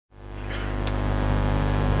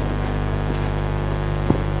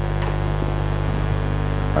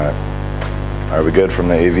Are we good from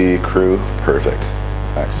the AV crew? Perfect.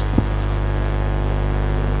 Thanks.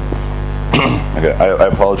 Okay, I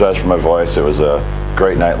apologize for my voice. It was a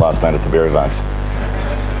great night last night at the beer event.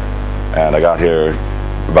 And I got here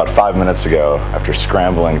about 5 minutes ago after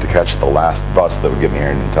scrambling to catch the last bus that would get me here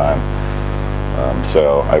in time.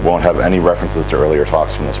 So I won't have any references to earlier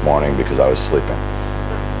talks from this morning because I was sleeping.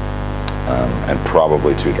 And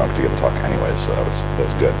probably too drunk to give a talk anyways, so that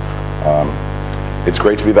was good. It's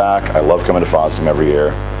great to be back. I love coming to FOSDEM every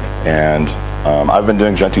year. And I've been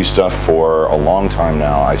doing Gentoo stuff for a long time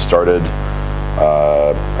now. I started,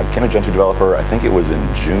 I became a Gentoo developer, I think it was in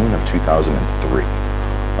June of 2003.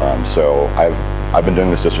 So I've been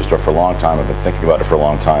doing this distro stuff for a long time. I've been thinking about it for a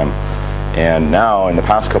long time. And now, in the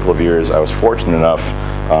past couple of years, I was fortunate enough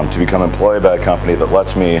to become employed by a company that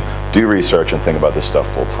lets me do research and think about this stuff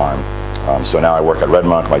full time. So now I work at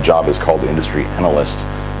RedMonk. My job is called Industry Analyst,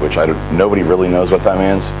 which nobody really knows what that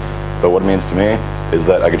means. But what it means to me is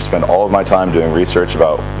that I get to spend all of my time doing research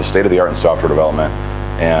about the state of the art in software development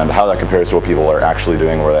and how that compares to what people are actually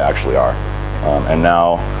doing, where they actually are. And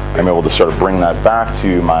now I'm able to sort of bring that back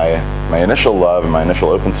to my initial love and my initial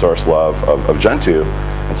open source love of Gentoo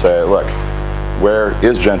and say, look, where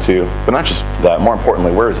is Gentoo? But not just that, more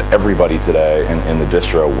importantly, where is everybody today in the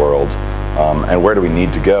distro world? And where do we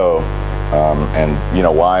need to go? And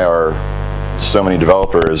why are so many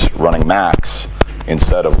developers running Macs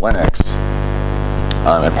instead of Linux?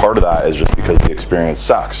 And part of that is just because the experience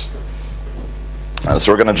sucks.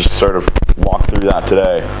 So we're going to just sort of walk through that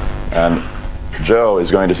today. And Joe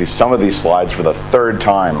is going to see some of these slides for the third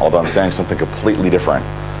time, although I'm saying something completely different,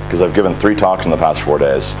 because I've given 3 talks in the past 4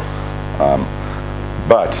 days.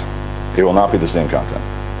 But it will not be the same content.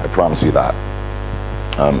 I promise you that.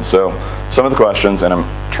 So some of the questions, and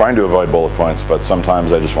I'm trying to avoid bullet points, but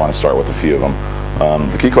sometimes I just want to start with a few of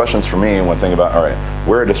them. The key questions for me when thinking about, all right,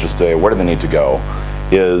 where are distros today, where do they need to go,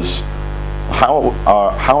 is how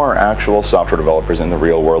are actual software developers in the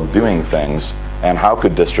real world doing things, and how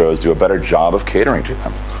could distros do a better job of catering to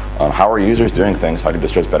them? How are users doing things? How can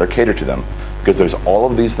distros better cater to them? Because there's all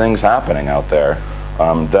of these things happening out there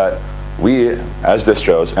that we, as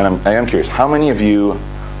distros, and I am curious, how many of you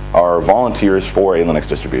are volunteers for a Linux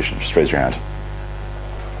distribution? Just raise your hand.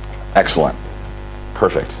 Excellent.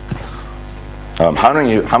 Perfect. How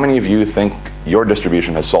many of you think your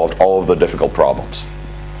distribution has solved all of the difficult problems?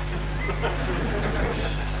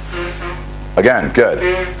 Again, good.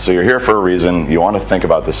 So you're here for a reason. You want to think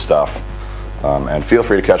about this stuff. And feel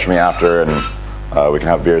free to catch me after, and we can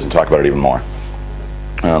have beers and talk about it even more.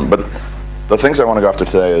 But the things I want to go after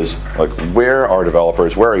today is, like, where are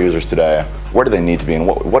developers, where are users today, where do they need to be, and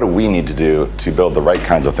what do we need to do to build the right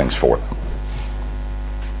kinds of things for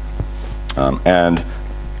them? And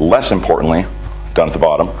less importantly, down at the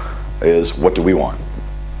bottom, is what do we want?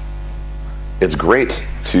 It's great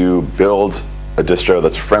to build a distro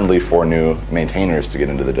that's friendly for new maintainers to get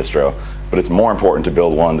into the distro, but it's more important to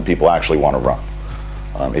build one that people actually want to run.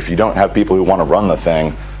 If you don't have people who want to run the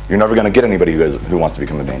thing, you're never going to get anybody who wants to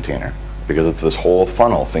become a maintainer, because it's this whole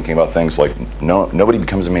funnel thinking about things like nobody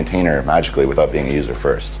becomes a maintainer magically without being a user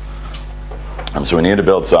first. So we need to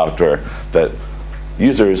build software that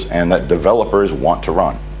users and that developers want to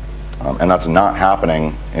run. And that's not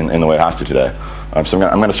happening in the way it has to today. So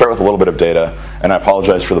I'm going to start with a little bit of data, and I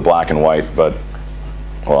apologize for the black and white, but,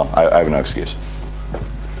 well, I have no excuse.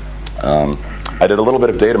 I did a little bit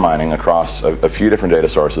of data mining across a few different data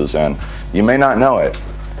sources, and you may not know it,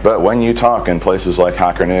 but when you talk in places like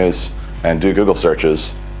Hacker News and do Google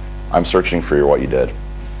searches, I'm searching for what you did.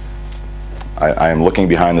 I am looking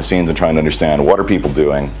behind the scenes and trying to understand what are people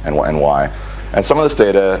doing and why. And some of this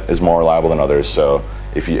data is more reliable than others, so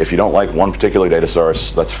if you don't like one particular data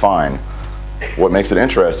source, that's fine. What makes it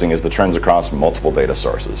interesting is the trends across multiple data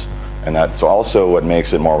sources. And that's also what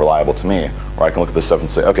makes it more reliable to me, where I can look at this stuff and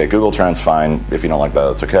say, okay, Google Trends, fine. If you don't like that,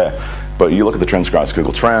 that's okay. But you look at the trends across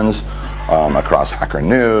Google Trends, across Hacker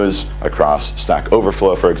News, across Stack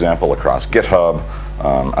Overflow, for example, across GitHub.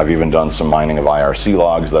 I've even done some mining of IRC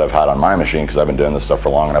logs that I've had on my machine because I've been doing this stuff for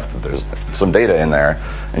long enough that there's some data in there,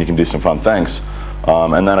 and you can do some fun things.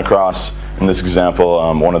 And then across, in this example,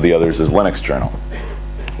 one of the others is Linux Journal,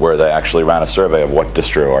 where they actually ran a survey of what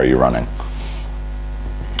distro are you running.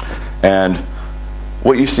 And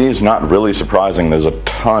what you see is not really surprising. There's a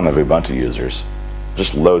ton of Ubuntu users,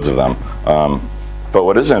 just loads of them. But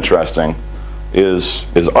what is interesting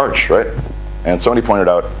is Arch, right? And somebody pointed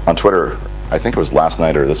out on Twitter, I think it was last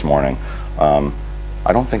night or this morning,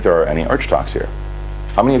 I don't think there are any Arch talks here.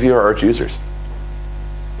 How many of you are Arch users?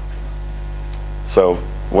 So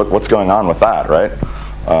what's going on with that, right?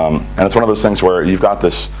 And it's one of those things where you've got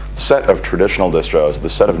this set of traditional distros,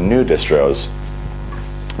 this set of new distros,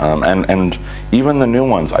 And even the new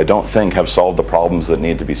ones, I don't think, have solved the problems that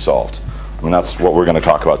need to be solved. I mean, that's what we're going to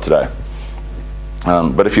talk about today.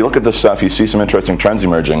 But if you look at this stuff, you see some interesting trends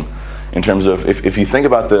emerging in terms of, if you think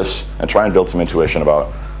about this and try and build some intuition about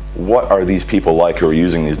what are these people like who are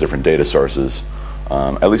using these different data sources.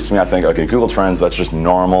 At least to me, I think, okay, Google Trends, that's just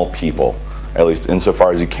normal people, at least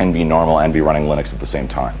insofar as you can be normal and be running Linux at the same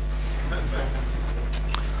time.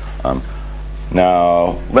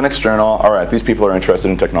 Now, Linux Journal, all right, these people are interested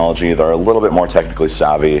in technology. They're a little bit more technically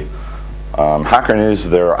savvy. Hacker News,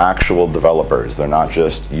 they're actual developers. They're not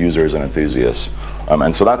just users and enthusiasts.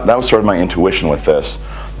 And so that was sort of my intuition with this.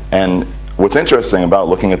 And what's interesting about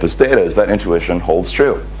looking at this data is that intuition holds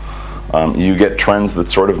true. You get trends that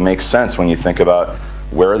sort of make sense when you think about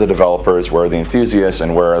where are the developers, where are the enthusiasts,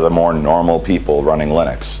 and where are the more normal people running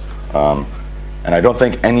Linux. And I don't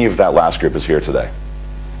think any of that last group is here today.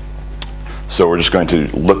 So we're just going to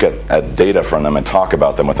look at data from them and talk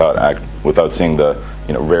about them without seeing the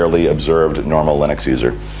rarely observed normal Linux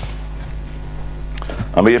user.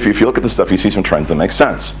 But if you look at this stuff, you see some trends that make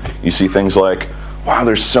sense. You see things like, wow,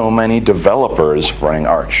 there's so many developers running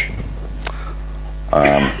Arch.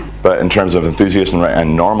 But in terms of enthusiasts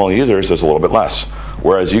and normal users, there's a little bit less.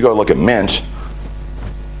 Whereas you go look at Mint,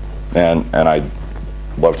 and I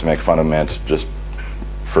love to make fun of Mint just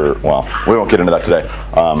for, well, we won't get into that today.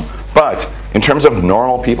 But in terms of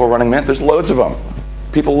normal people running Mint, there's loads of them.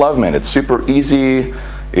 People love Mint. It's super easy.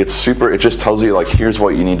 It just tells you, like, here's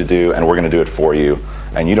what you need to do, and we're going to do it for you.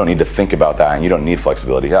 And you don't need to think about that, and you don't need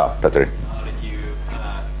flexibility. Yeah, Peter. How did you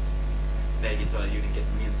make it so that you can get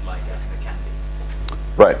Mint-like as the candy?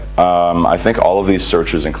 Right. I think all of these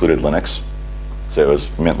searches included Linux. So it was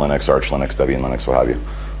Mint Linux, Arch Linux, Debian Linux, what have you.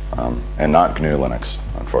 And not GNU Linux,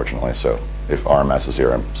 unfortunately. So if RMS is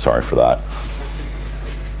here, I'm sorry for that.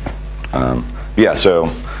 Yeah,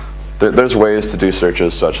 so there's ways to do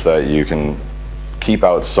searches such that you can keep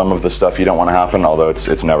out some of the stuff you don't want to happen, although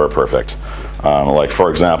it's never perfect. Like, for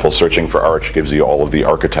example, searching for Arch gives you all of the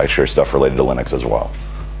architecture stuff related to Linux as well.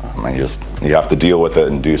 And you have to deal with it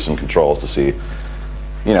and do some controls to see.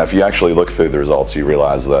 If you actually look through the results, you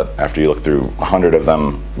realize that after you look through 100 of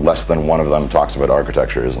them, less than one of them talks about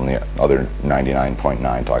architectures, and the other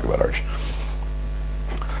 99.9 talk about Arch.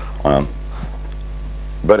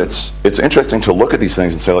 But it's interesting to look at these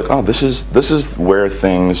things and say, like, oh, this is where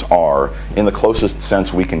things are in the closest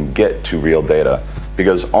sense we can get to real data,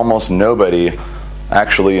 because almost nobody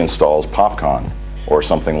actually installs Popcon or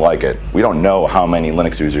something like it. We don't know how many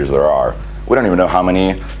Linux users there are. We don't even know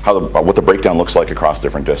what the breakdown looks like across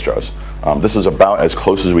different distros. This is about as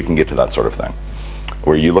close as we can get to that sort of thing,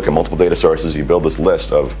 where you look at multiple data sources, you build this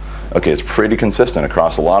list of, okay, it's pretty consistent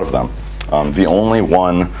across a lot of them. The only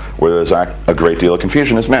one where there's a great deal of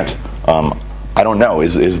confusion is Mint. I don't know,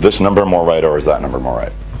 is this number more right or is that number more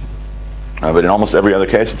right? But in almost every other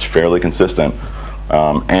case, it's fairly consistent,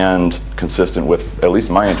 and consistent with at least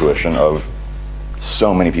my intuition of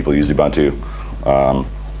so many people use Ubuntu.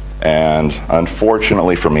 And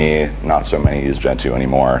unfortunately for me, not so many use Gentoo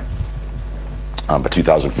anymore. But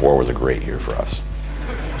 2004 was a great year for us.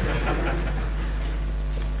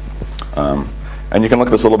 And you can look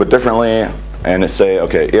at this a little bit differently and say,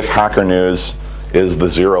 okay, if Hacker News is the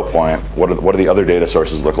 0 point, what do the other data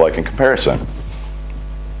sources look like in comparison?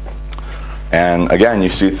 And again, you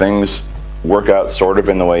see things work out sort of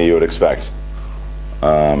in the way you would expect.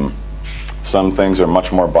 Some things are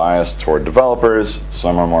much more biased toward developers,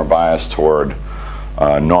 some are more biased toward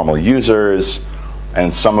normal users,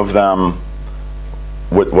 and some of them,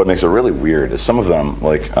 what makes it really weird is some of them,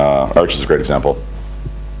 like Arch is a great example.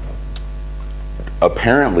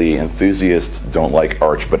 Apparently, enthusiasts don't like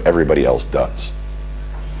Arch, but everybody else does.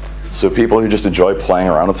 So people who just enjoy playing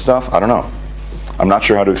around with stuff, I don't know. I'm not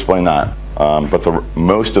sure how to explain that, but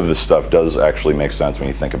most of this stuff does actually make sense when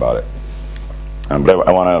you think about it. But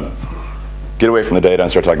I want to get away from the data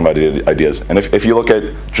and start talking about ideas. And if you look at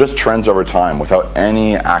just trends over time without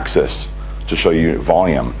any axis to show you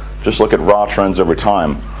volume, just look at raw trends over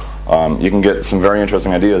time, you can get some very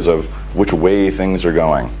interesting ideas of which way things are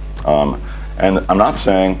going. And I'm not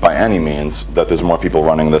saying by any means that there's more people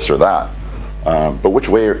running this or that, but which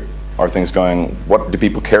way are things going? What do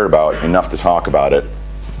people care about enough to talk about it?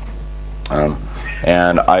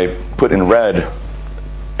 And I put in red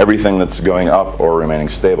everything that's going up or remaining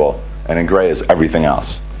stable, and in gray is everything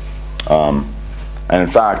else. And in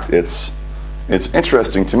fact, it's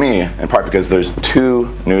interesting to me, in part because there's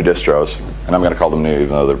 2 new distros, and I'm going to call them new even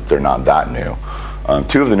though they're not that new.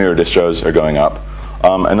 2 of the newer distros are going up.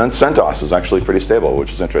 And then CentOS is actually pretty stable,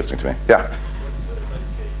 which is interesting to me. Yeah?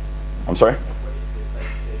 I'm sorry?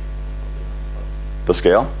 The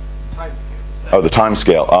scale? Oh, the time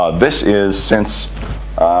scale. This is since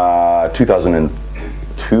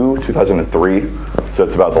 2002, 2003, so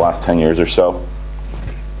it's about the last 10 years or so,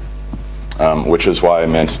 which is why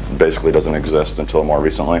Mint basically doesn't exist until more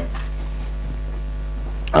recently.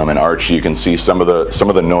 In Arch, you can see some of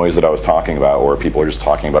the noise that I was talking about, where people are just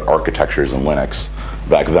talking about architectures in Linux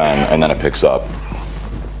back then, and then it picks up.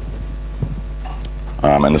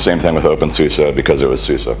 And the same thing with OpenSUSE, because it was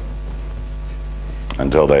SUSE,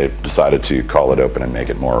 until they decided to call it open and make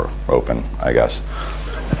it more open, I guess.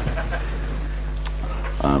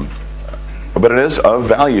 But it is of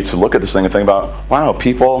value to look at this thing and think about, wow,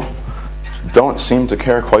 people don't seem to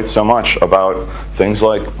care quite so much about things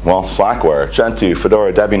like, well, Slackware, Gentoo,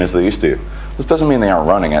 Fedora, Debian as they used to. This doesn't mean they aren't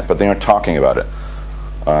running it, but they aren't talking about it.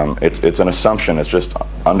 It's an assumption. It just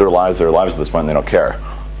underlies their lives at this point, and they don't care.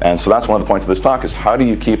 And so that's one of the points of this talk, is how do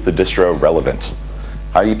you keep the distro relevant?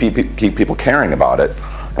 How do you keep people caring about it?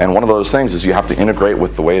 And one of those things is you have to integrate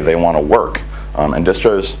with the way they want to work. And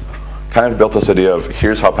distros kind of built this idea of,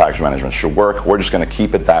 here's how package management should work. We're just going to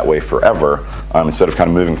keep it that way forever, instead of kind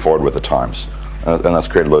of moving forward with the times. And that's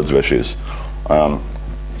created loads of issues. And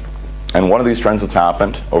one of these trends that's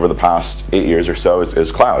happened over the past 8 years or so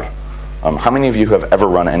is cloud. How many of you have ever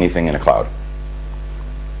run anything in a cloud?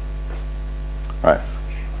 Right.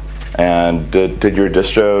 And did your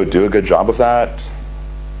distro do a good job of that?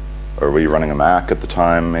 Or were you running a Mac at the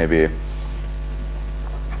time, maybe?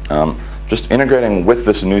 Just integrating with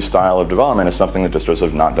this new style of development is something that distros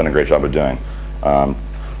have not done a great job of doing.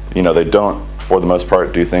 They don't, for the most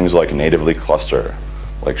part, do things like natively cluster,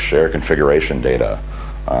 like share configuration data.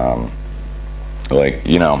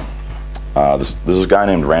 This is a guy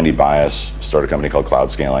named Randy Bias, started a company called Cloud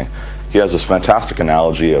Scaling. He has this fantastic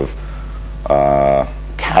analogy of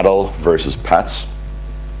cattle versus pets,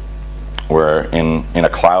 where in a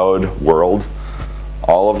cloud world,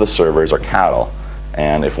 all of the servers are cattle.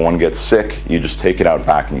 And if one gets sick, you just take it out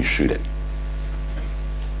back and you shoot it.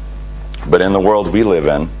 But in the world we live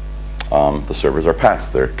in, the servers are pets.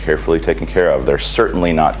 They're carefully taken care of. They're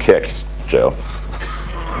certainly not kicked, Joe.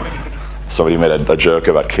 Somebody made a joke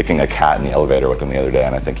about kicking a cat in the elevator with him the other day,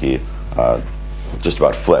 and I think he just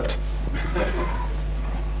about flipped.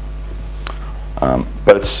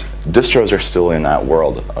 But distros are still in that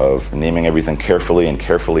world of naming everything carefully and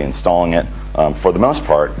carefully installing it. For the most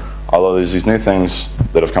part, although there's these new things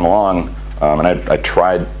that have come along, and I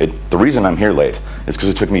tried it. The reason I'm here late is because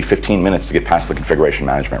it took me 15 minutes to get past the configuration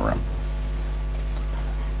management room.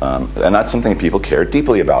 And that's something people care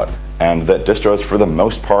deeply about, and that distros, for the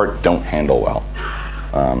most part, don't handle well.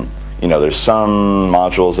 There's some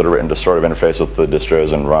modules that are written to sort of interface with the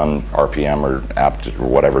distros and run RPM or apt or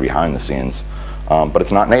whatever behind the scenes, but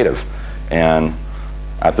it's not native. And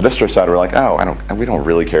at the distro side, we're like, oh, we don't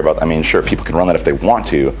really care about that. I mean, sure, people can run that if they want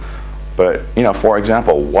to, but for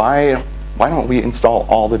example, why don't we install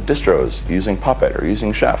all the distros using Puppet or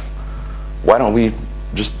using Chef? Why don't we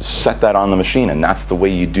just set that on the machine, and that's the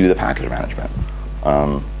way you do the package management?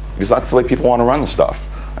 Because that's the way people want to run the stuff.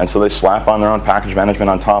 And so they slap on their own package management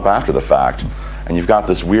on top after the fact, and you've got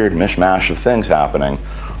this weird mishmash of things happening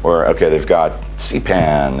where, okay, they've got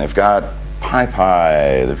CPAN, they've got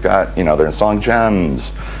PyPy, they've got, they're installing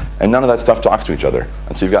gems, and none of that stuff talks to each other.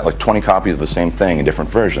 And so you've got like 20 copies of the same thing in different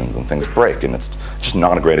versions, and things break, and it's just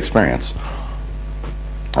not a great experience.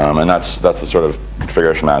 And that's the sort of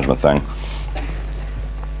configuration management thing.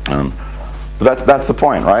 But that's the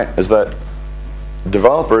point, right? Is that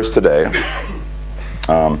developers today,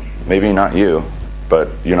 maybe not you, but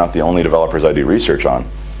you're not the only developers I do research on,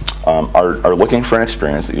 are looking for an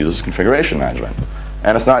experience that uses configuration management.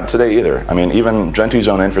 And it's not today either. I mean, even Gentoo's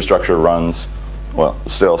own infrastructure runs, well,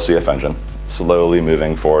 still CF Engine, slowly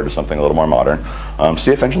moving forward to something a little more modern.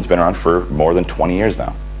 CF Engine's been around for more than 20 years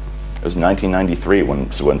now. It was 1993 when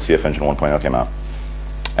CF Engine 1.0 came out.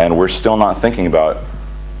 And we're still not thinking about,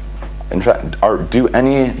 in fact, do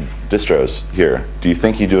any distros here, do you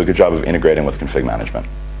think you do a good job of integrating with config management?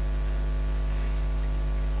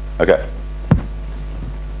 Okay.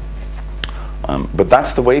 But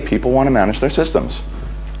that's the way people want to manage their systems,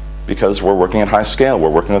 because we're working at high scale. We're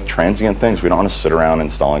working with transient things. We don't want to sit around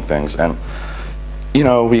installing things. And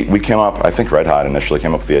we came up, I think Red Hat initially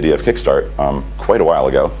came up with the idea of Kickstart quite a while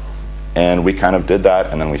ago, and we kind of did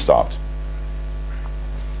that, and then we stopped.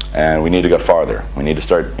 And we need to go farther. We need to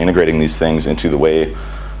start integrating these things into the way,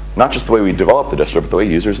 not just the way we develop the distro, but the way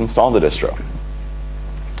users install the distro.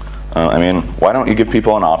 Why don't you give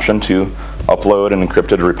people an option to upload an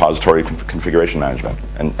encrypted repository configuration management,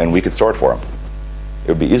 and we could store it for them. It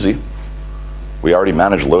would be easy. We already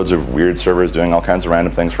manage loads of weird servers doing all kinds of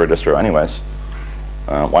random things for a distro anyways.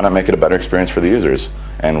 Why not make it a better experience for the users?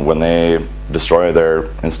 And when they destroy their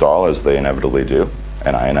install, as they inevitably do,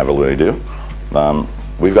 and I inevitably do,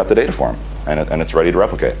 we've got the data for them, and it's ready to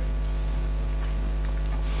replicate.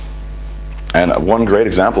 And one great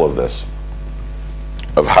example of this,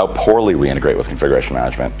 of how poorly we integrate with configuration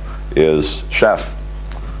management, is Chef,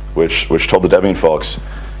 which told the Debian folks,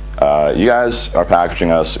 you guys are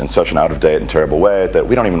packaging us in such an out-of-date and terrible way that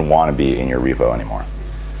we don't even want to be in your repo anymore.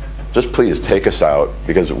 Just please take us out,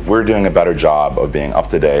 because we're doing a better job of being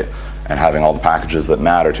up-to-date and having all the packages that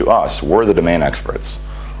matter to us. We're the domain experts.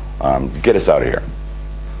 Get us out of here.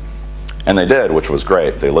 And they did, which was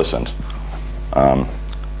great. They listened.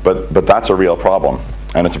 But that's a real problem.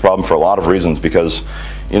 And it's a problem for a lot of reasons, because,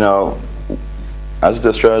 you know, as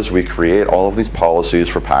distros, we create all of these policies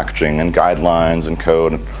for packaging and guidelines and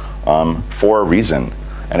code for a reason.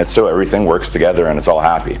 And it's so everything works together and it's all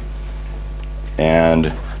happy.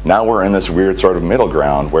 And now we're in this weird sort of middle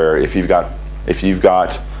ground where if you've got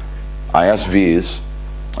ISVs,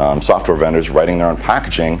 software vendors writing their own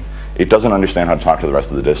packaging, it doesn't understand how to talk to the rest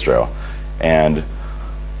of the distro. And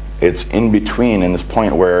it's in between, in this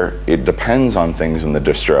point where it depends on things in the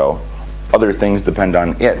distro, other things depend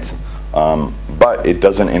on it, but it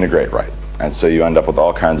doesn't integrate right. And so you end up with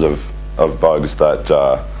all kinds of bugs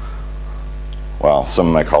that, well, some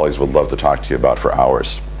of my colleagues would love to talk to you about for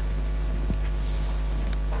hours.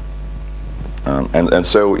 And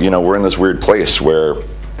so, you know, we're in this weird place where,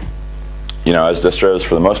 you know, as distros,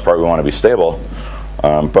 for the most part, we want to be stable,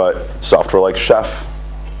 but software like Chef,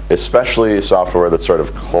 especially software that's sort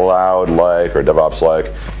of cloud-like or DevOps-like,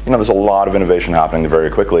 you know, there's a lot of innovation happening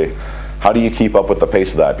very quickly. How do you keep up with the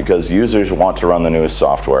pace of that? Because users want to run the newest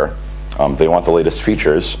software. They want the latest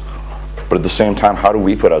features. But at the same time, how do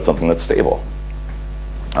we put out something that's stable?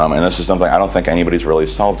 And this is something I don't think anybody's really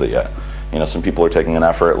solved it yet. You know, some people are taking an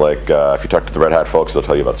effort, like if you talk to the Red Hat folks, they'll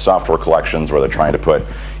tell you about software collections, where they're trying to put,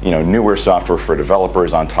 you know, newer software for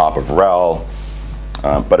developers on top of RHEL.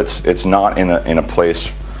 But it's not in a place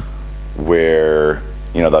where,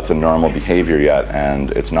 you know, that's a normal behavior yet,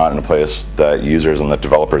 and it's not in a place that users and the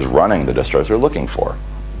developers running the distros are looking for.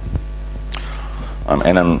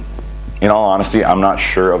 And in all honesty, I'm not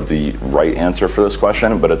sure of the right answer for this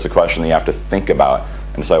question, but it's a question that you have to think about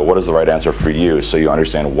and decide what is the right answer for you, so you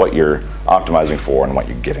understand what you're optimizing for and what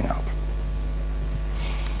you're giving up.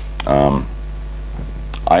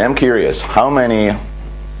 I am curious, how many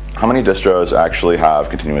distros actually have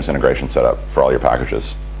continuous integration set up for all your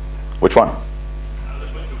packages? Which one?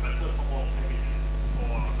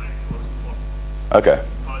 Okay.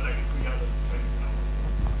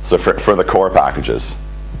 So for the core packages.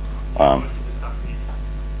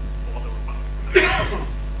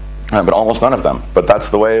 But almost none of them. But that's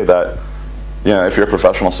the way that, you know, if you're a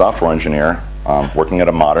professional software engineer working at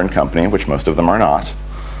a modern company, which most of them are not,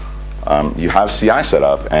 you have CI set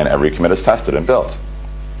up and every commit is tested and built.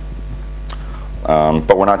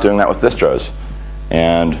 But we're not doing that with distros.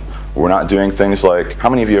 And we're not doing things like, how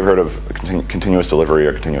many of you have heard of continuous delivery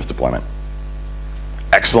or continuous deployment?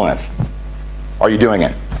 Excellent. Are you doing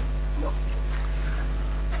it?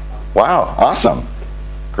 Wow, awesome.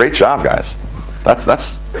 Great job, guys.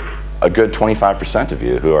 That's a good 25% of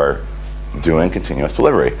you who are doing continuous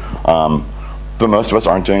delivery. But most of us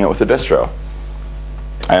aren't doing it with the distro.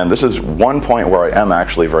 And this is one point where I am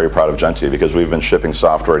actually very proud of Gentoo, because we've been shipping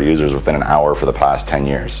software to users within an hour for the past 10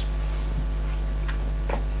 years.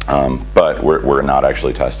 But we're not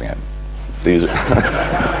actually testing it. The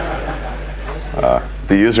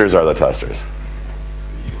users are the testers.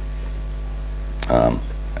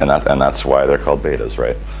 And that's why they're called betas,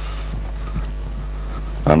 right?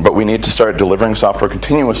 But we need to start delivering software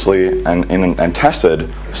continuously and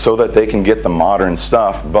tested so that they can get the modern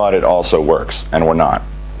stuff, but it also works, and we're not.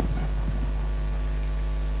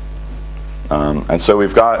 And so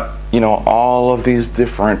we've got, you know, all of these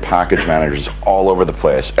different package managers all over the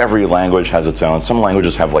place. Every language has its own. Some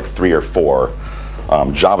languages have like 3 or 4.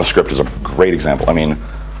 JavaScript is a great example. I mean,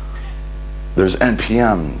 there's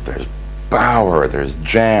NPM, there's Bower, there's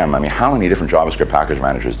Jam. I mean, how many different JavaScript package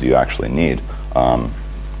managers do you actually need?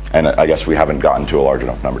 And I guess we haven't gotten to a large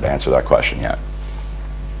enough number to answer that question yet.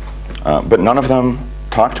 But none of them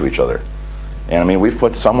talk to each other. And I mean, we've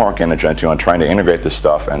put some work into Gentoo on trying to integrate this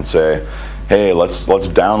stuff and say, hey, let's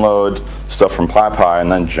download stuff from PyPy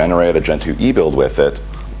and then generate a Gentoo eBuild with it.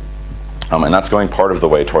 And that's going part of the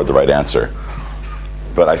way toward the right answer.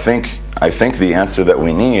 But I think the answer that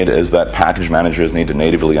we need is that package managers need to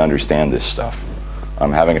natively understand this stuff.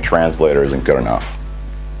 Having a translator isn't good enough.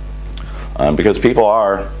 Because people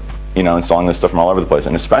are, you know, installing this stuff from all over the place,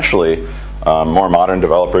 and especially more modern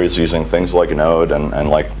developers using things like Node and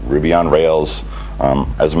like Ruby on Rails.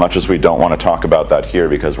 As much as we don't want to talk about that here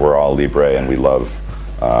because we're all Libre and we love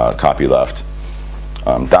copyleft,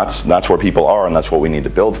 that's where people are, and that's what we need to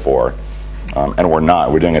build for. And we're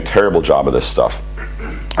not. We're doing a terrible job of this stuff.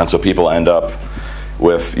 And so people end up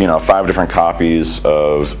with 5 different copies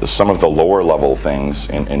of some of the lower level things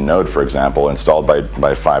in Node, for example, installed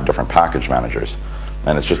by 5 different package managers.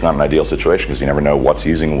 And it's just not an ideal situation because you never know what's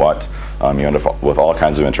using what. You end up with all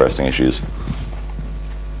kinds of interesting issues.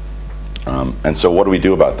 And so what do we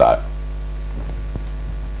do about that?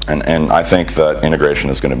 And I think that integration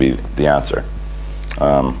is going to be the answer.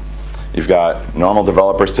 You've got normal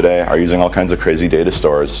developers today are using all kinds of crazy data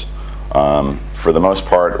stores. For the most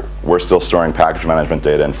part, we're still storing package management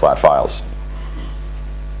data in flat files.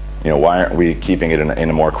 Why aren't we keeping it in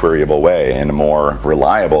a more queryable way, in a more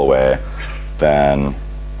reliable way than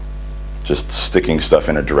just sticking stuff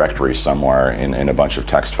in a directory somewhere in a bunch of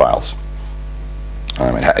text files?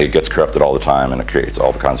 It gets corrupted all the time, and it creates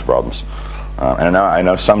all kinds of problems. And I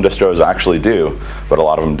know some distros actually do, but a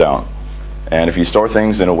lot of them don't. And if you store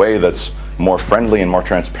things in a way that's more friendly and more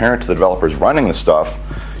transparent to the developers running the stuff,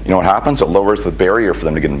 you know what happens? It lowers the barrier for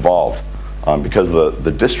them to get involved because the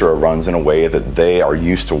distro runs in a way that they are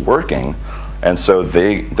used to working, and so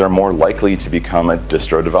they're more likely to become a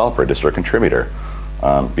distro developer, a distro contributor,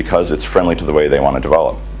 because it's friendly to the way they want to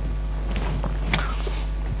develop.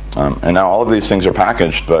 And now all of these things are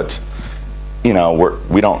packaged, but we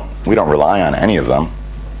don't rely on any of them.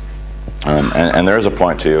 And there is a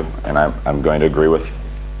point too, and I'm going to agree with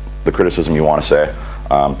the criticism you want to say,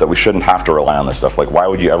 that we shouldn't have to rely on this stuff. Like, why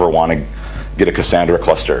would you ever want to get a Cassandra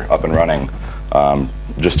cluster up and running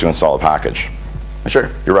just to install a package?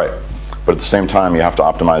 Sure, you're right. But at the same time, you have to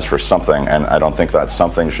optimize for something, and I don't think that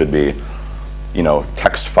something should be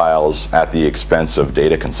text files at the expense of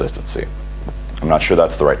data consistency. I'm not sure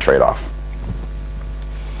that's the right trade-off.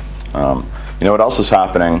 What else is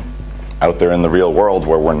happening out there in the real world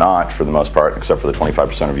where we're not, for the most part, except for the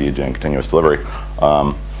 25% of you doing continuous delivery?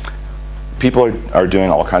 People are doing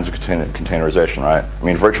all kinds of containerization, right?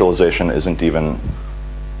 Virtualization isn't even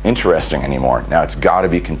interesting anymore. Now it's got to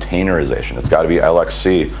be containerization. It's got to be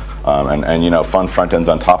LXC, and fun front ends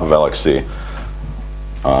on top of LXC,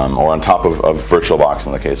 or on top of VirtualBox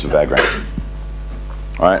in the case of Vagrant.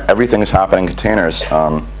 All right, everything is happening in containers,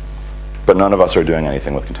 but none of us are doing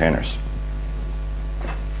anything with containers.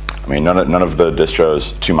 None of the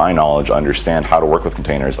distros, to my knowledge, understand how to work with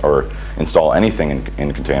containers or install anything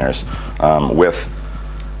in containers, with,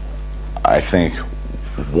 I think,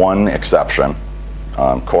 one exception,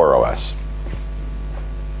 CoreOS,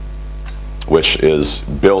 which is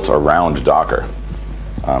built around Docker,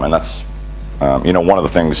 and that's one of the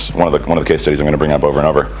things, one of the case studies I'm going to bring up over and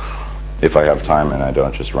over, if I have time and I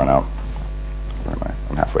don't just run out. Where am I?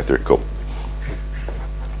 I'm halfway through. Cool.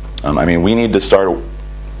 We need to start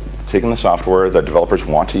taking the software that developers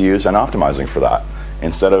want to use and optimizing for that,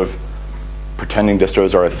 instead of pretending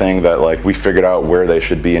distros are a thing that we figured out where they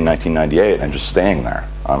should be in 1998 and just staying there.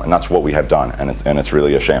 And that's what we have done, and it's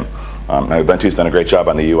really a shame. Now Ubentu's done a great job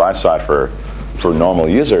on the UI side for normal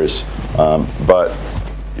users, but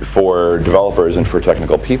for developers and for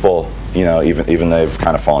technical people, even they've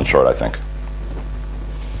kind of fallen short, I think.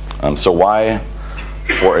 So why,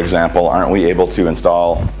 for example, aren't we able to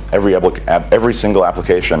install every single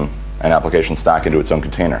application and application stack into its own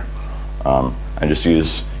container, and just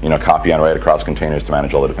use copy and write across containers to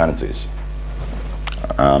manage all the dependencies?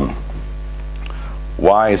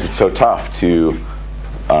 Why is it so tough to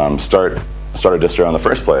start a distro in the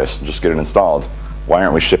first place and just get it installed? Why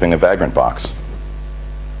aren't we shipping a Vagrant box?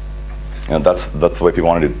 That's the way people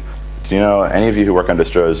want to do. Do you know, any of you who work on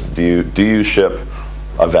distros, do you ship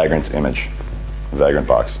a Vagrant image, a Vagrant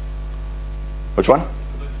box? Which one?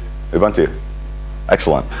 Ubuntu.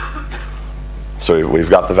 Excellent. So we've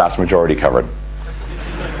got the vast majority covered.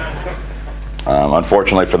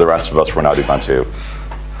 Unfortunately for the rest of us, we're not Ubuntu.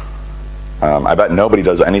 I bet nobody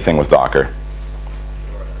does anything with Docker.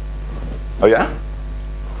 Oh yeah?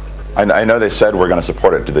 I know they said we're going to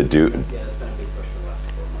support it. Do they do? Yeah, that's been a big push for the last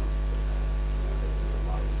couple of months. There's a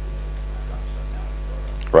lot of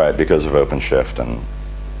stuff now. Right, because of OpenShift, and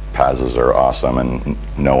PASs are awesome, and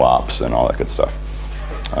no ops and all that good stuff.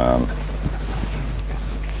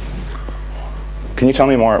 Can you tell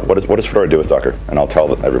me more? What does Fedora do with Docker? And I'll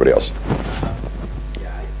tell everybody else.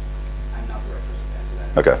 Yeah, I'm not the right person to answer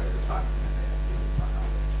that. Okay.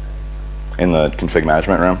 In the config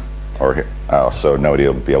management room? Or here? Oh, so nobody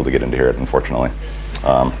will be able to get into here, unfortunately.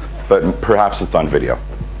 But perhaps it's on video.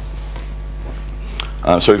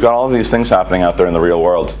 So we've got all of these things happening out there in the real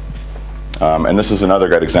world. And this is another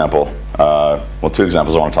great example. Well, two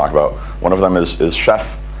examples I want to talk about. One of them is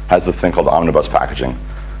Chef has this thing called omnibus packaging,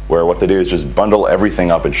 where what they do is just bundle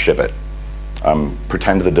everything up and ship it.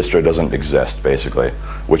 Pretend the distro doesn't exist, basically,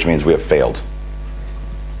 which means we have failed.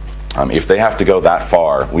 If they have to go that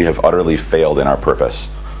far, we have utterly failed in our purpose.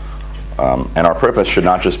 And our purpose should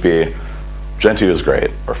not just be Gentoo is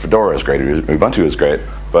great, or Fedora is great, or Ubuntu is great,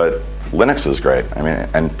 but Linux is great. I mean,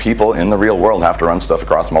 and people in the real world have to run stuff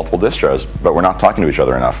across multiple distros, but we're not talking to each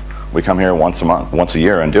other enough. We come here once a month, once a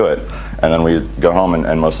year and do it, and then we go home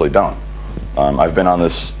and mostly don't. I've been on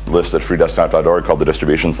this list at freedesktop.org called the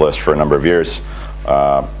distributions list for a number of years.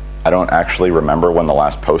 I don't actually remember when the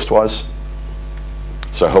last post was.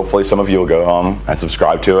 So hopefully some of you will go home and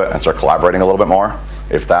subscribe to it and start collaborating a little bit more.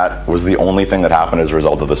 If that was the only thing that happened as a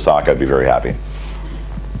result of this talk, I'd be very happy.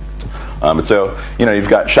 But so, you know, you've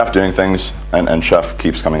got Chef doing things, and Chef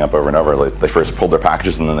keeps coming up over and over. Like, they first pulled their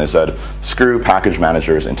packages, and then they said, screw package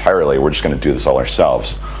managers entirely. We're just going to do this all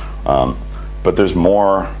ourselves. But there's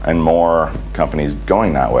more and more companies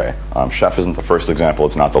going that way. Chef isn't the first example.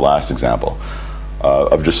 It's not the last example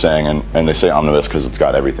of just saying, and they say omnibus because it's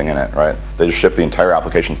got everything in it, right? They just ship the entire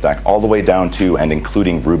application stack all the way down to and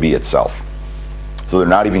including Ruby itself. So they're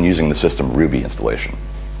not even using the system Ruby installation.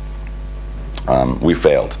 We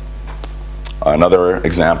failed. Another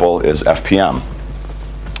example is FPM.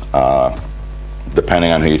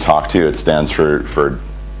 Depending on who you talk to, it stands for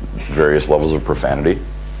various levels of profanity,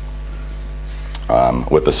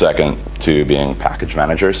 with the second two being package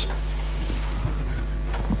managers.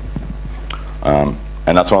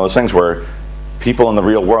 And that's one of those things where people in the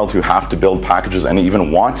real world who have to build packages and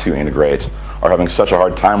even want to integrate are having such a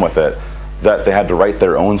hard time with it that they had to write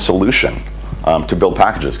their own solution to build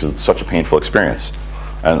packages because it's such a painful experience.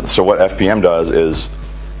 And so what FPM does is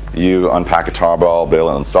you unpack a tarball, build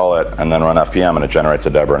and install it, and then run FPM, and it generates a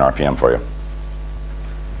Deborah and RPM for you.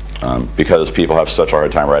 Because people have such a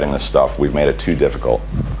hard time writing this stuff, we've made it too difficult.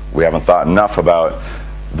 We haven't thought enough about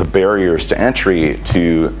the barriers to entry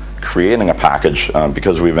to creating a package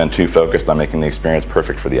because we've been too focused on making the experience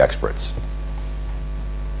perfect for the experts.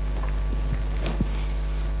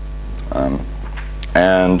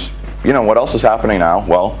 And you know what else is happening now?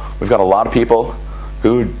 Well, we've got a lot of people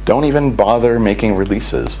who don't even bother making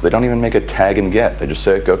releases. They don't even make a tag in Git. They just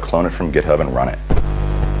say, go clone it from GitHub and run it.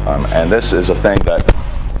 And this is a thing that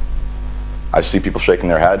I see people shaking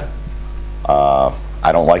their head.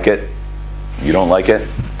 I don't like it. You don't like it.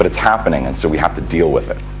 But it's happening, and so we have to deal with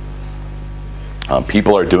it.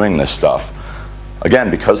 People are doing this stuff, again,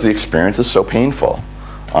 because the experience is so painful.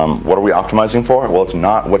 What are we optimizing for? Well, it's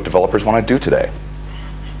not what developers want to do today.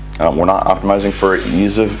 We're not optimizing for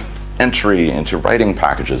ease of entry into writing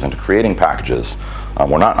packages, into creating packages.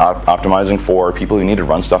 We're not optimizing for people who need to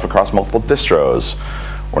run stuff across multiple distros.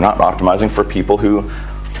 We're not optimizing for people who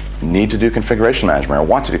need to do configuration management or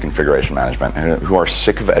want to do configuration management and who are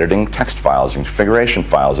sick of editing text files and configuration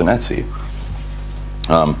files in Etsy.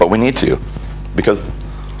 But we need to, because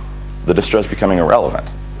the distro is becoming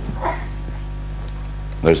irrelevant.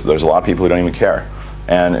 There's a lot of people who don't even care.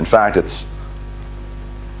 And in fact, it's...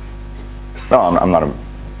 No, I'm not...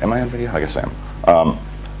 Am I on video? I guess I am.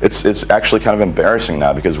 It's actually kind of embarrassing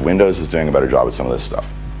now because Windows is doing a better job at some of this stuff.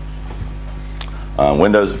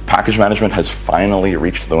 Windows package management has finally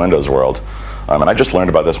reached the Windows world. And I just learned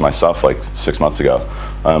about this myself like 6 months ago.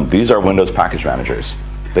 These are Windows package managers.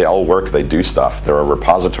 They all work, they do stuff. There are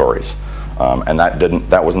repositories. And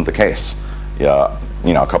that wasn't the case. Yeah,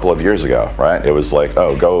 you know, a couple of years ago, right? It was like,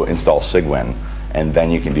 oh, go install Cygwin, and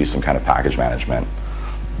then you can do some kind of package management.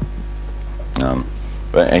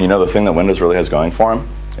 And you know, the thing that Windows really has going for them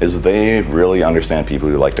is they really understand people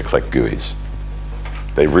who like to click GUIs.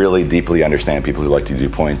 They really deeply understand people who like to do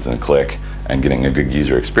point and click and getting a good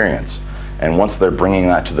user experience. And once they're bringing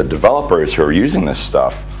that to the developers who are using this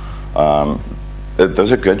stuff,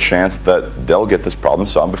 there's a good chance that they'll get this problem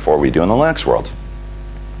solved before we do in the Linux world.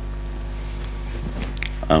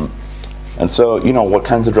 And so, you know, what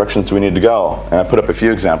kinds of directions do we need to go? And I put up a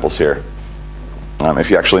few examples here. If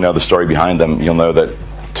you actually know the story behind them, you'll know that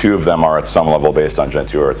 2 of them are at some level based on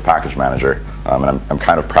Gentoo or its package manager. And I'm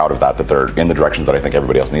kind of proud of that they're in the directions that I think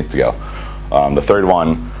everybody else needs to go. The third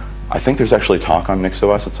one, I think there's actually talk on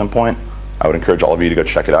NixOS at some point. I would encourage all of you to go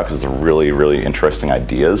check it out because it's really, really interesting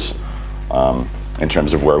ideas in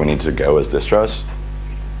terms of where we need to go as distros.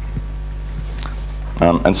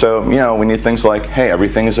 And so, you know, we need things like, hey,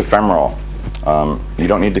 everything is ephemeral. You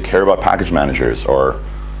don't need to care about package managers, or,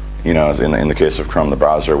 you know, as in the case of Chrome, the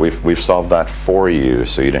browser, we've solved that for you,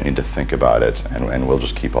 so you don't need to think about it, and we'll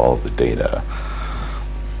just keep all of the data.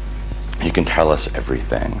 You can tell us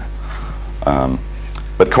everything.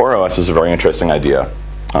 But CoreOS is a very interesting idea.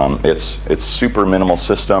 It's super minimal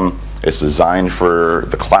system. It's designed for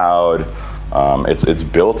the cloud. It's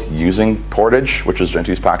built using Portage, which is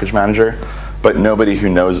Gentoo's package manager, but nobody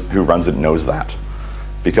who runs it knows that.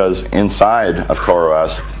 Because inside of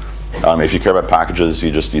CoreOS, if you care about packages,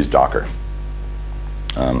 you just use Docker.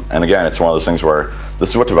 And again, it's one of those things where this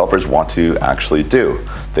is what developers want to actually do.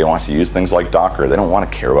 They want to use things like Docker. They don't want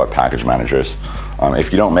to care about package managers.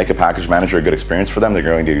 If you don't make a package manager a good experience for them, they're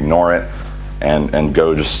going to ignore it and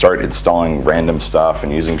go just start installing random stuff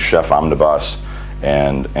and using Chef Omnibus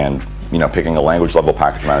and picking a language level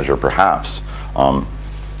package manager perhaps.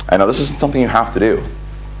 I know this isn't something you have to do.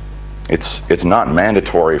 It's not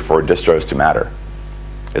mandatory for distros to matter.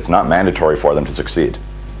 It's not mandatory for them to succeed.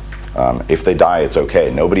 If they die, it's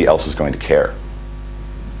okay. Nobody else is going to care.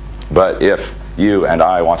 But if you and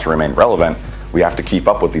I want to remain relevant, we have to keep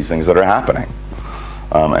up with these things that are happening.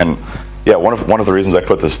 And yeah, one of the reasons I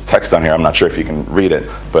put this text on here, I'm not sure if you can read it,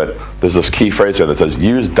 but there's this key phrase here that says,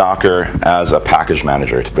 use Docker as a package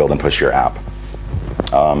manager to build and push your app.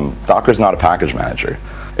 Docker is not a package manager.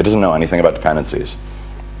 It doesn't know anything about dependencies.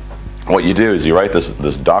 What you do is you write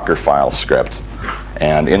this Docker file script,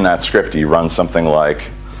 and in that script you run something like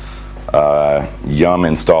yum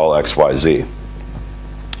install XYZ.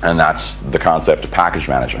 And that's the concept of package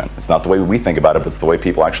management. It's not the way we think about it, but it's the way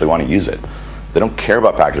people actually want to use it. They don't care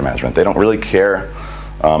about package management. They don't really care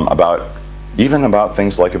even about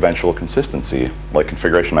things like eventual consistency, like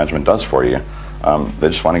configuration management does for you. They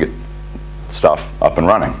just want to get stuff up and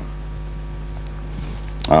running.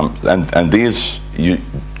 And these, you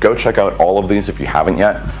go check out all of these if you haven't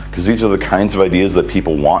yet, because these are the kinds of ideas that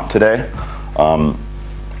people want today.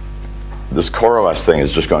 This CoreOS thing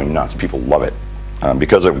is just going nuts. People love it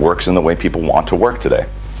because it works in the way people want to work today.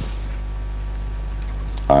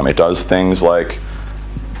 It does things like,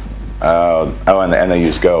 and they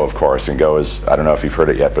use Go, of course. And Go is, I don't know if you've heard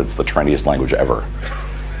it yet, but it's the trendiest language ever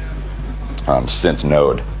since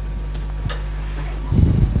Node.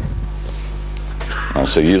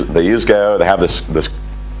 So they use Go. They have this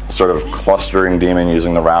sort of clustering daemon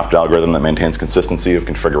using the Raft algorithm that maintains consistency of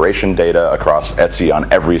configuration data across Etsy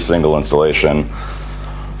on every single installation.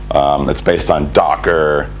 It's based on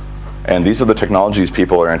Docker. And these are the technologies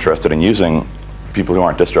people are interested in using, people who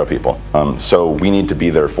aren't distro people. So we need to be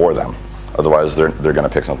there for them. Otherwise, they're going to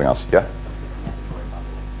pick something else. Yeah?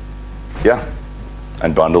 Yeah.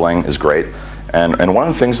 And bundling is great. And one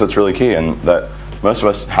of the things that's really key and that most of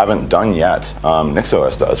us haven't done yet,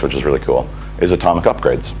 NixOS does, which is really cool, is atomic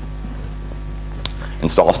upgrades.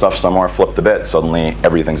 Install stuff somewhere, flip the bit, suddenly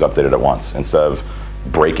everything's updated at once, instead of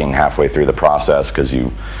breaking halfway through the process because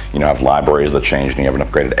you have libraries that changed and you haven't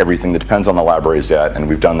upgraded everything that depends on the libraries yet, and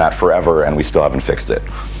we've done that forever and we still haven't fixed it.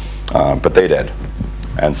 But they did.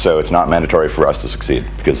 And so it's not mandatory for us to succeed,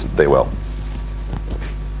 because they will.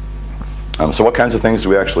 So what kinds of things do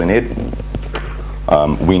we actually need?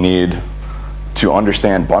 We need to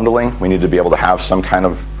understand bundling. We need to be able to have some kind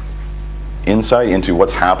of insight into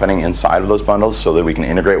what's happening inside of those bundles so that we can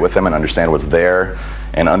integrate with them and understand what's there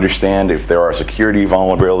and understand if there are security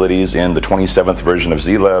vulnerabilities in the 27th version of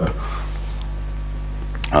zlib,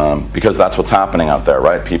 because that's what's happening out there,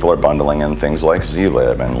 right? People are bundling in things like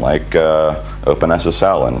zlib and like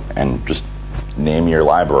OpenSSL and just name your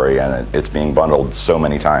library, and it's being bundled so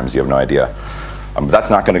many times you have no idea. That's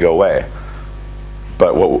not going to go away.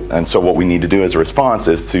 So what we need to do as a response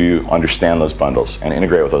is to understand those bundles and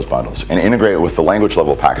integrate with those bundles and integrate with the language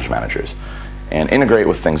level package managers and integrate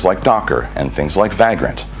with things like Docker and things like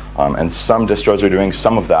Vagrant. And some distros are doing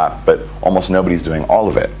some of that, but almost nobody's doing all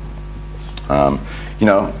of it.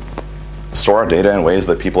 Store our data in ways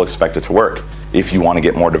that people expect it to work if you want to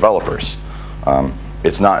get more developers.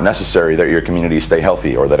 It's not necessary that your community stay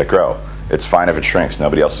healthy or that it grow. It's fine if it shrinks.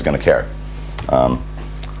 Nobody else is going to care.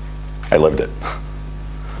 I lived it.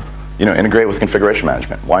 Integrate with configuration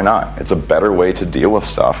management. Why not? It's a better way to deal with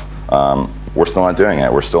stuff. We're still not doing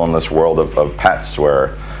it. We're still in this world of pets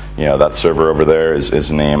where, that server over there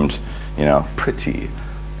is named, Pretty,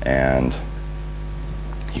 and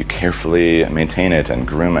you carefully maintain it and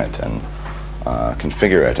groom it and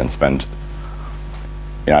configure it and spend.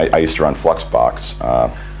 I used to run Fluxbox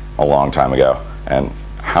a long time ago, and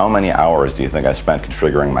how many hours do you think I spent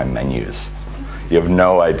configuring my menus? You have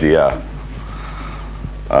no idea.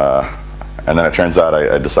 And then it turns out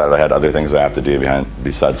I decided I had other things I have to do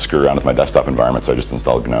besides screw around with my desktop environment, so I just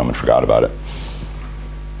installed GNOME and forgot about it.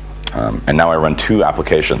 And now I run two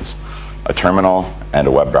applications, a terminal and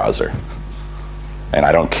a web browser. And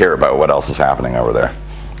I don't care about what else is happening over there.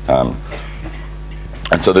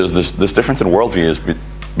 And so there's this difference in worldviews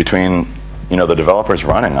between the developers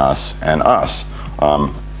running us and us.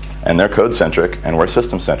 And they're code-centric, and we're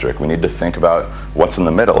system-centric. We need to think about what's in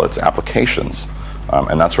the middle. It's applications.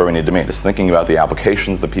 And that's where we need to meet, is thinking about the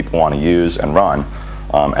applications that people want to use and run,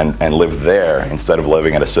 and live there instead of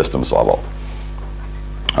living at a systems level.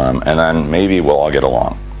 And then maybe we'll all get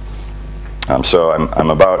along. So I'm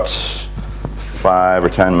about 5 or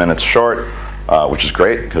 10 minutes short, which is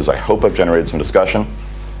great, because I hope I've generated some discussion.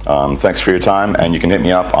 Thanks for your time, and you can hit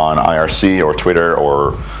me up on IRC or Twitter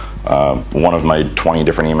or one of my 20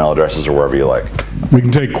 different email addresses or wherever you like. We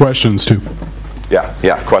can take questions too.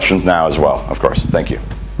 Yeah, questions now as well, of course. Thank you.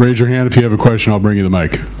 Raise your hand if you have a question. I'll bring you the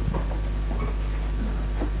mic.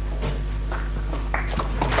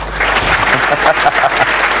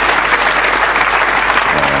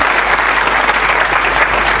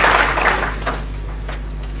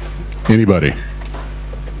 Anybody?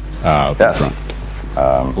 Yes.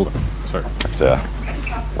 Hold on. Sorry. Have to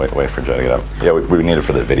wait for Joe to get up. Yeah, we need it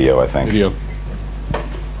for the video, I think. Video.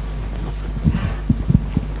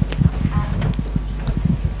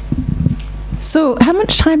 So how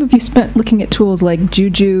much time have you spent looking at tools like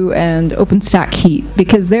Juju and OpenStack Heat?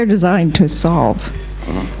 Because they're designed to solve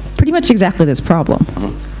pretty much exactly this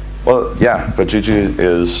problem. Well, yeah, but Juju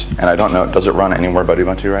is, and I don't know, does it run anywhere but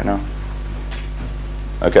Ubuntu right now?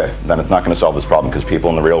 Okay, then it's not going to solve this problem, because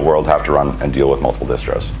people in the real world have to run and deal with multiple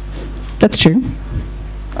distros. That's true.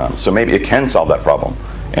 So maybe it can solve that problem.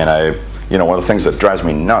 And one of the things that drives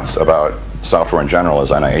me nuts about software in general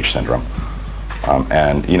is NIH syndrome.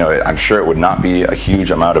 And I'm sure it would not be a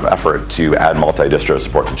huge amount of effort to add multi-distro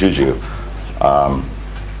support to Juju.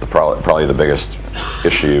 Probably the biggest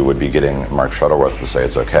issue would be getting Mark Shuttleworth to say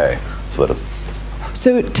it's okay, so that it's.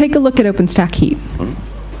 So take a look at OpenStack Heat.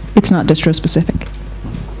 It's not distro specific.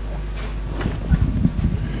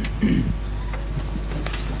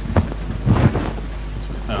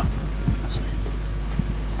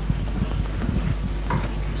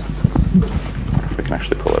 We can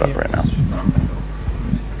actually pull it up right now.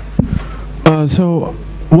 So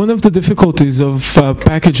one of the difficulties of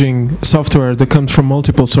packaging software that comes from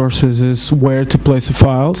multiple sources is where to place the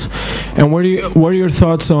files. And what are your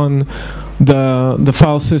thoughts on the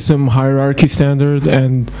file system hierarchy standard,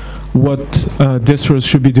 and what distros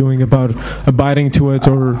should be doing about abiding to it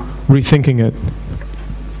or rethinking it?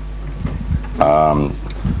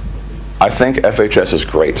 I think FHS is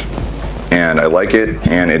great, and I like it,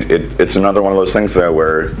 and it's another one of those things though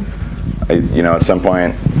where, at some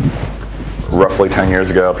point, roughly 10 years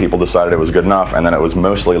ago, people decided it was good enough, and then it was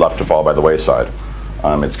mostly left to fall by the wayside.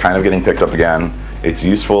 It's kind of getting picked up again. It's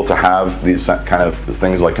useful to have these kind of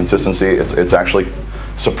things like consistency. It's actually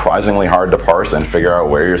surprisingly hard to parse and figure out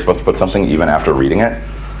where you're supposed to put something even after reading it.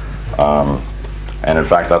 And in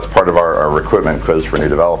fact, that's part of our recruitment quiz for new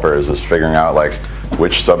developers, is figuring out like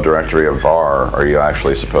which subdirectory of var are you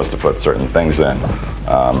actually supposed to put certain things in.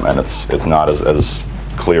 And it's not as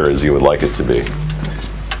clear as you would like it to be.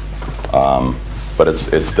 But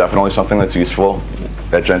it's definitely something that's useful.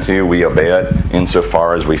 At Gentoo, we obey it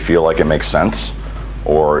insofar as we feel like it makes sense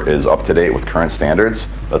or is up to date with current standards.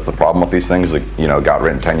 That's the problem with these things that got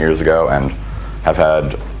written 10 years ago and have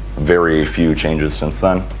had very few changes since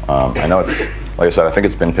then. I know it's, like I said, I think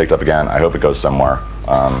it's been picked up again. I hope it goes somewhere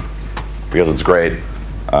because it's great.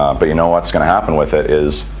 But you know what's going to happen with it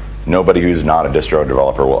is nobody who's not a distro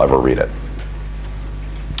developer will ever read it.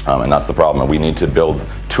 And that's the problem. We need to build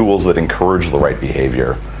tools that encourage the right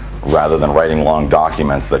behavior rather than writing long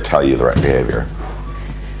documents that tell you the right behavior.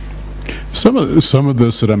 Some of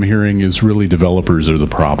this that I'm hearing is really developers are the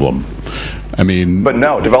problem. I mean... But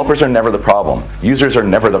no, developers are never the problem. Users are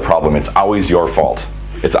never the problem. It's always your fault.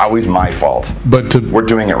 It's always my fault. But we're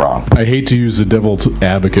doing it wrong. I hate to use the devil's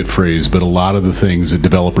advocate phrase, but a lot of the things that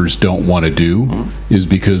developers don't want to do is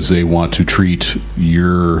because they want to treat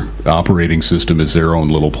your operating system as their own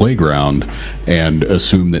little playground and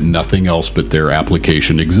assume that nothing else but their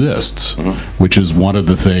application exists, which is one of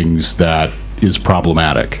the things that is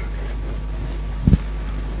problematic.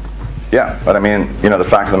 Yeah, but I mean, the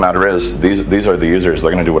fact of the matter is these are the users.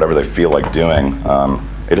 They're going to do whatever they feel like doing.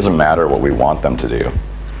 It doesn't matter what we want them to do.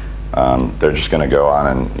 They're just going to go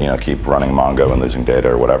on and keep running Mongo and losing data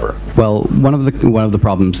or whatever. Well, one of the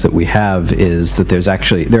problems that we have is that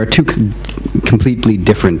there are two completely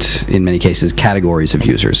different, in many cases, categories of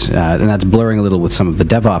users, and that's blurring a little with some of the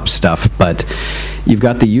DevOps stuff. But you've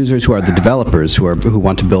got the users who are the developers who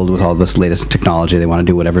want to build with all this latest technology. They want to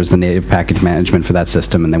do whatever is the native package management for that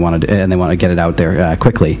system, and they want to get it out there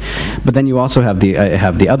quickly. But then you also have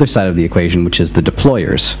the other side of the equation, which is the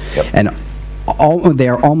deployers. Yep. And they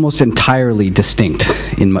are almost entirely distinct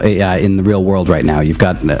in the real world right now. You've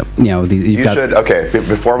got, Okay,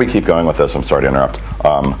 before we keep going with this, I'm sorry to interrupt.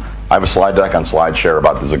 I have a slide deck on SlideShare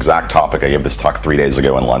about this exact topic. I gave this talk 3 days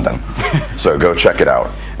ago in London. So go check it out.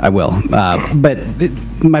 I will. But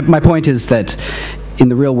my point is that in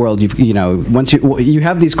the real world, once you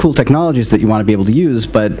have these cool technologies that you want to be able to use,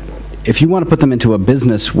 but if you want to put them into a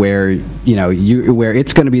business where where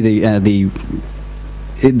it's going to be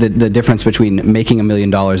the difference between making $1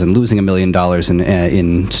 million and losing $1 million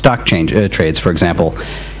in stock trades, for example,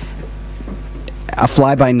 a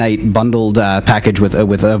fly-by-night bundled package with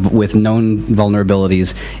known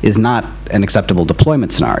vulnerabilities is not an acceptable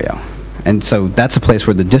deployment scenario. And so that's a place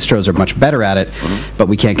where the distros are much better at it, but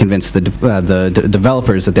we can't convince the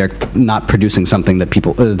developers that they're not producing something that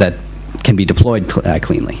that can be deployed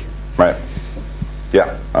cleanly. Right.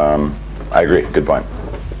 Yeah, I agree. Good point.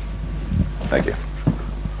 Thank you.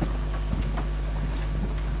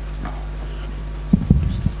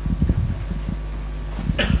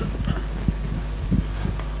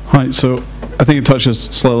 Hi, so I think it touches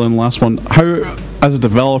slightly on the last one. How, as a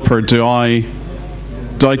developer, do I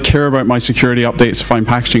care about my security updates if I'm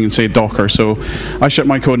packaging in, say, Docker? So I ship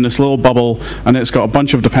my code in this little bubble, and it's got a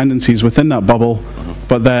bunch of dependencies within that bubble,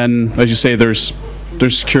 but then, as you say, there's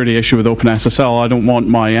security issue with OpenSSL. I don't want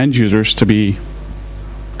my end users to be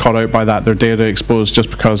caught out by that, their data exposed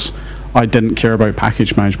just because I didn't care about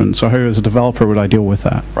package management. So how, as a developer, would I deal with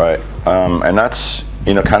that? Right, and that's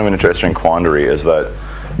kind of an interesting quandary, is that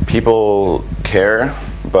people care,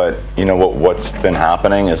 but what's been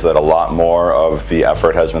happening is that a lot more of the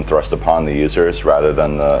effort has been thrust upon the users rather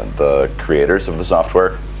than the creators of the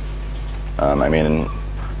software. I mean,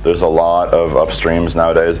 there's a lot of upstreams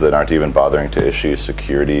nowadays that aren't even bothering to issue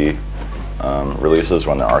security releases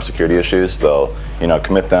when there are security issues. They'll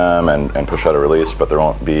commit them and push out a release, but there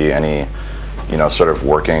won't be any sort of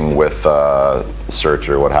working with search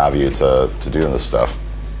or what have you to do this stuff.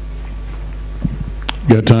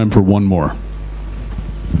 Got time for one more.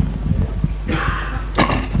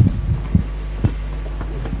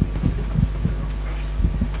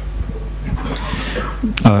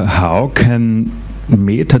 How can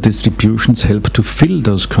meta distributions help to fill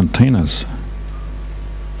those containers?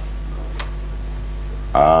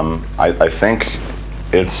 I think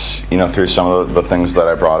it's through some of the things that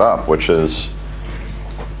I brought up, which is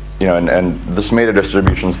and this meta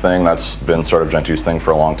distributions thing, that's been sort of Gentoo's thing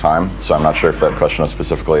for a long time. So I'm not sure if that question was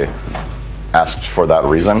specifically asked for that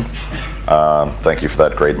reason. Thank you for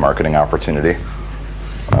that great marketing opportunity.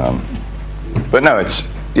 But no,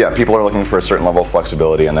 people are looking for a certain level of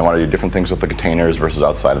flexibility, and they want to do different things with the containers versus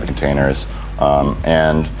outside of the containers.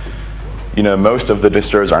 And most of the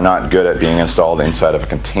distros are not good at being installed inside of a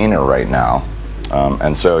container right now.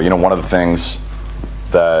 And so one of the things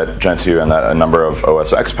that Gentoo and that a number of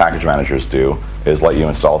OS X package managers do is let you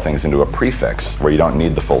install things into a prefix where you don't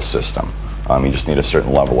need the full system. You just need a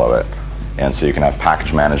certain level of it. And so you can have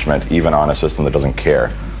package management even on a system that doesn't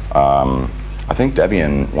care. I think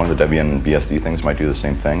Debian, one of the Debian BSD things might do the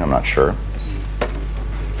same thing, I'm not sure.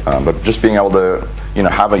 But just being able to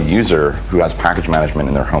have a user who has package management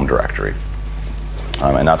in their home directory.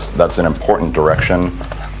 And that's an important direction,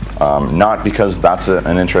 not because that's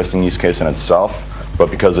an interesting use case in itself, but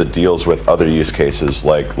because it deals with other use cases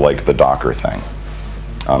like the Docker thing.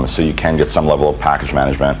 So you can get some level of package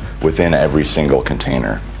management within every single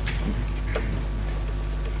container.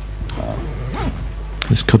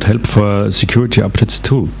 This could help for security updates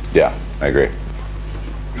too. Yeah, I agree.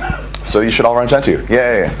 So you should all run Gentoo.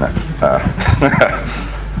 Yay!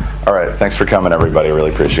 All right, thanks for coming, everybody. Really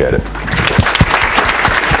appreciate it.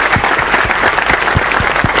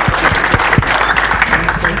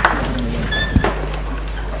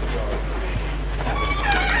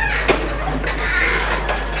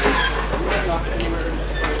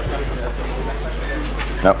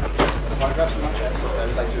 Nope.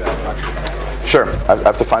 Sure. I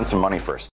have to find some money first.